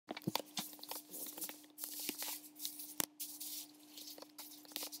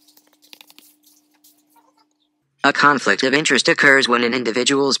A conflict of interest occurs when an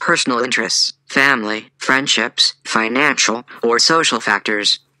individual's personal interests, family, friendships, financial, or social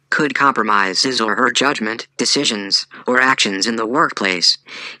factors could compromise his or her judgment, decisions, or actions in the workplace.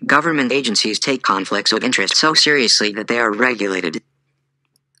 Government agencies take conflicts of interest so seriously that they are regulated.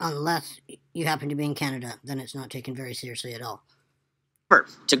 Unless you happen to be in Canada, then it's not taken very seriously at all.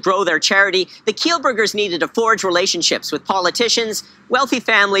 To grow their charity, the Kielburgers needed to forge relationships with politicians, wealthy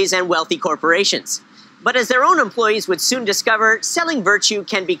families, and wealthy corporations. But as their own employees would soon discover, selling virtue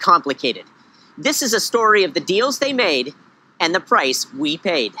can be complicated. This is a story of the deals they made and the price we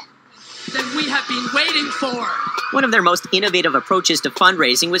paid. That we have been waiting for. One of their most innovative approaches to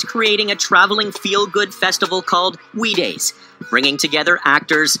fundraising was creating a traveling feel-good festival called We Days, bringing together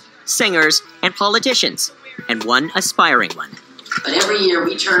actors, singers, and politicians, and one aspiring one. But every year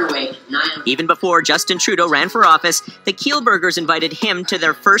we turn away 9. Even before Justin Trudeau ran for office, the Kielburgers invited him to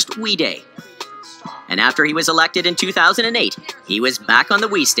their first We Day. And after he was elected in 2008, he was back on the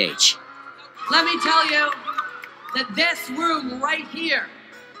We stage. Let me tell you that this room right here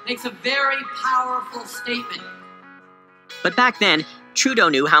makes a very powerful statement. But back then, Trudeau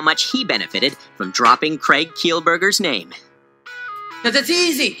knew how much he benefited from dropping Craig Kielburger's name. Because it's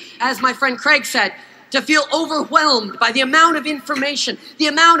easy, as my friend Craig said, to feel overwhelmed by the amount of information, the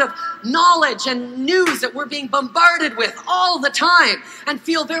amount of knowledge and news that we're being bombarded with all the time, and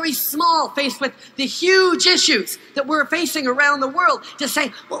feel very small faced with the huge issues that we're facing around the world, to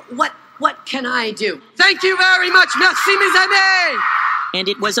say, well, what can I do? Thank you very much. Merci, mes amis. And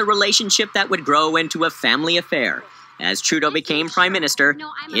it was a relationship that would grow into a family affair. As Trudeau became Prime Minister,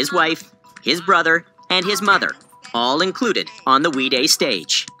 his wife, his brother, and his mother, all included on the We Day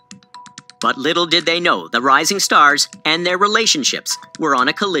stage. But little did they know the rising stars and their relationships were on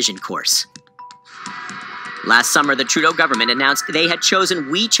a collision course. Last summer, the Trudeau government announced they had chosen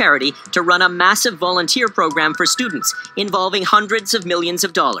We Charity to run a massive volunteer program for students involving hundreds of millions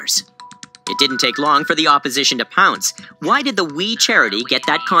of dollars. It didn't take long for the opposition to pounce. Why did the We Charity get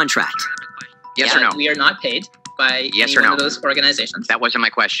that contract? Yes or no? We are not paid by one of those organizations. That wasn't my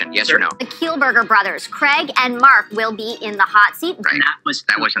question. Yes or no? The Kielburger brothers, Craig and Mark, will be in the hot seat. Right.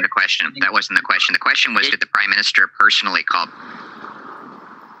 That wasn't the question. That wasn't the question. The question was, did the Prime Minister personally call?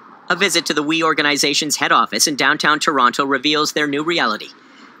 A visit to the We organization's head office in downtown Toronto reveals their new reality.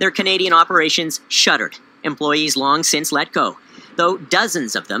 Their Canadian operations shuttered. Employees long since let go. Though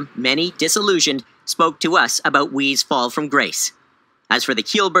dozens of them, many disillusioned, spoke to us about We's fall from grace. As for the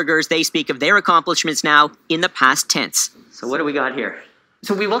Kielburgers, they speak of their accomplishments now in the past tense. So what do we got here?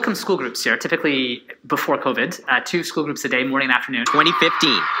 So we welcome school groups here, typically before COVID, 2 school groups a day, morning and afternoon.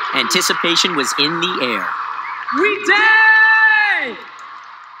 2015, anticipation was in the air. We Day!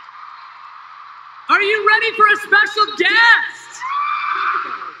 Are you ready for a special guest?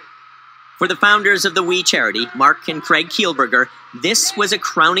 For the founders of the We Charity, Mark and Craig Kielburger, this was a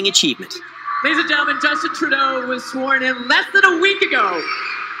crowning achievement. Ladies and gentlemen, Justin Trudeau was sworn in less than a week ago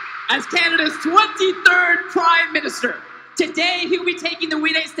as Canada's 23rd Prime Minister. Today, he'll be taking the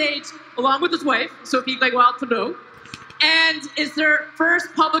We Day stage along with his wife, Sophie Grégoire Trudeau, and is their first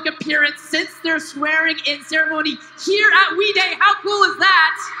public appearance since their swearing-in ceremony here at We Day. How cool is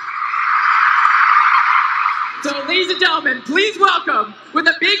that? So, ladies and gentlemen, please welcome, with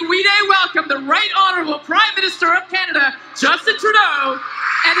a big We Day welcome, the Right Honourable Prime Minister of Canada, Justin Trudeau,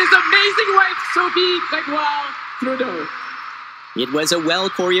 and his amazing wife, Sophie Grégoire Trudeau. It was a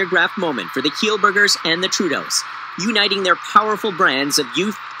well-choreographed moment for the Kielburgers and the Trudeaus, uniting their powerful brands of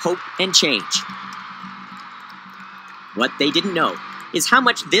youth, hope, and change. What they didn't know is how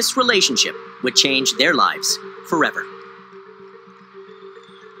much this relationship would change their lives forever.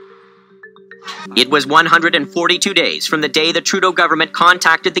 It was 142 days from the day the Trudeau government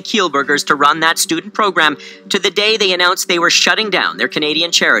contacted the Kielburgers to run that student program to the day they announced they were shutting down their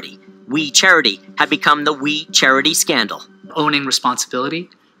Canadian charity. We Charity had become the We Charity scandal. Owning responsibility,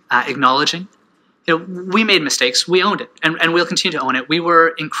 acknowledging. We made mistakes, we owned it, and we'll continue to own it. We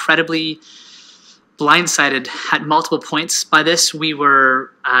were incredibly blindsided at multiple points by this. We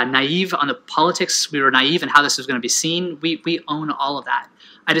were naive on the politics, we were naive in how this was going to be seen. We own all of that.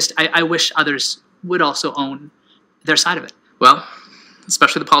 I wish others would also own their side of it. Well,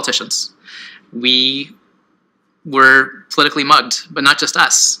 especially the politicians. We were politically mugged, but not just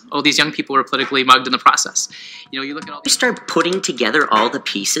us. All these young people were politically mugged in the process. You look at all. You start putting together all the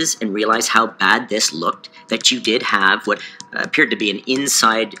pieces and realize how bad this looked, that you did have what appeared to be an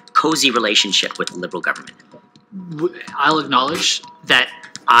inside, cozy relationship with the Liberal government. I'll acknowledge that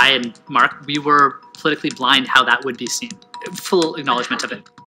I and Mark, we were politically blind how that would be seen. Full acknowledgement of it.